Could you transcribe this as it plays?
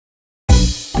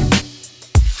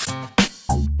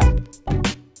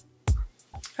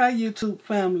Hi, YouTube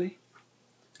family.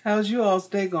 How's you all's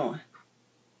day going?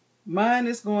 Mine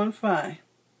is going fine.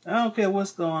 I don't care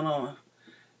what's going on.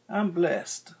 I'm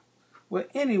blessed. Well,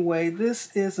 anyway,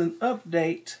 this is an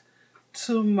update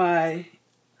to my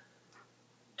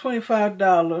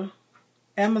 $25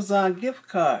 Amazon gift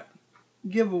card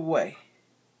giveaway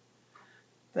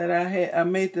that I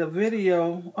made the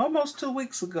video almost 2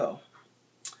 weeks ago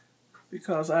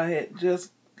because I had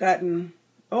just gotten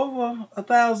over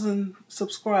 1,000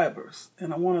 subscribers,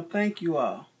 and I want to thank you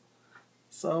all.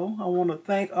 So I want to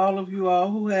thank all of you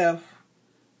all who have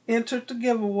entered the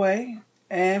giveaway,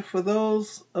 and for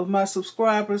those of my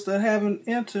subscribers that haven't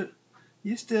entered,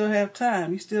 you still have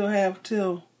time. You still have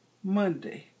till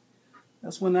Monday.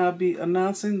 That's when I'll be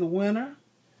announcing the winner.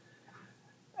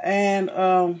 And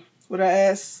what I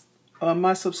ask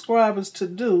my subscribers to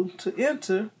do to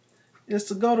enter is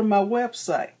to go to my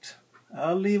website.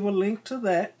 I'll leave a link to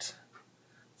that.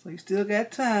 So you still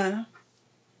got time.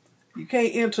 You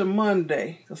can't enter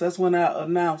Monday because that's when I'll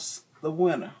announce the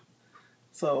winner.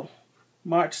 So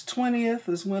March 20th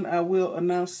is when I will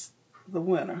announce the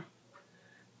winner.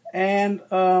 And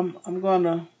I'm going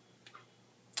to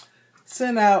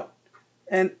send out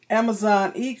an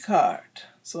Amazon e-card.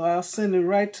 So I'll send it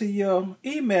right to your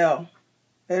email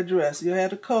address. You'll have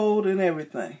the code and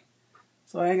everything.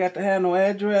 So I ain't got to have no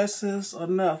addresses or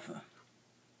nothing.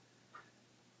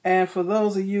 And for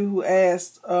those of you who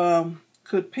asked,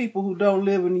 could people who don't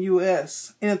live in the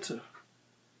U.S. enter?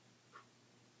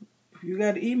 If you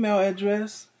got an email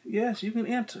address, yes, you can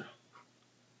enter.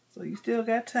 So you still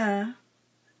got time.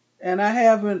 And I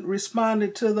haven't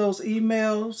responded to those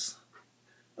emails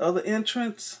of the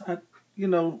entrants.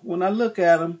 When I look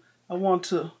at them, I want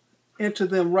to enter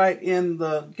them right in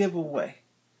the giveaway.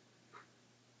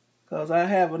 Because I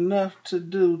have enough to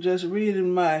do just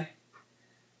reading my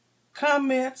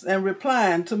comments and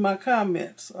replying to my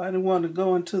comments. I didn't want to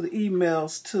go into the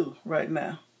emails too right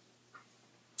now.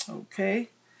 Okay.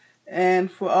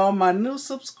 And for all my new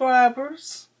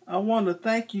subscribers, I want to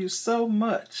thank you so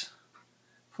much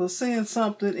for seeing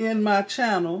something in my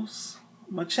channels,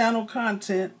 my channel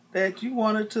content, that you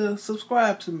wanted to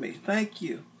subscribe to me. Thank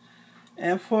you.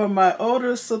 And for my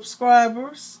older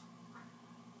subscribers,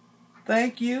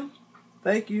 thank you,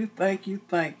 thank you, thank you,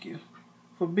 thank you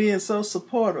for being so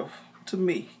supportive to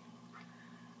me.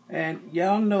 And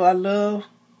y'all know I love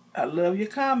your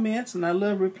comments, and I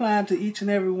love replying to each and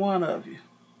every one of you.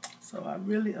 So I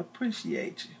really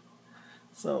appreciate you.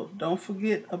 So don't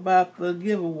forget about the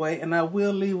giveaway, and I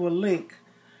will leave a link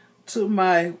to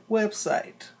my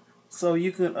website so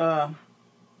you can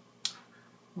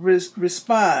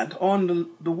respond on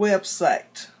the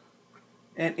website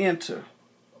and enter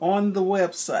on the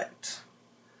website.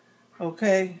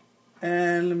 Okay?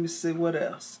 And let me see what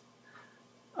else.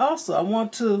 Also, I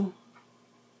want to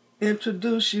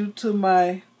introduce you to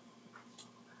my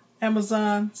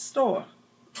Amazon store.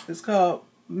 It's called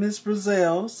Miss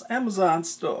Brazelle's Amazon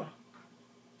store.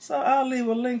 So I'll leave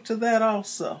a link to that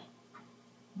also.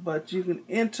 But you can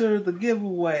enter the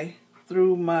giveaway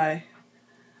through my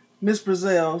Miss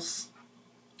Brazelle's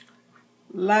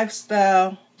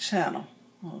lifestyle channel.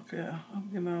 Okay, I'm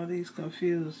getting all these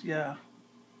confused, y'all.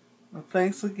 Well,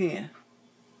 thanks again.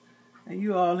 And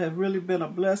you all have really been a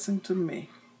blessing to me.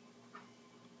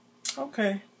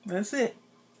 Okay, that's it.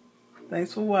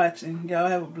 Thanks for watching. Y'all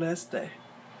have a blessed day.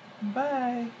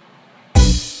 Bye.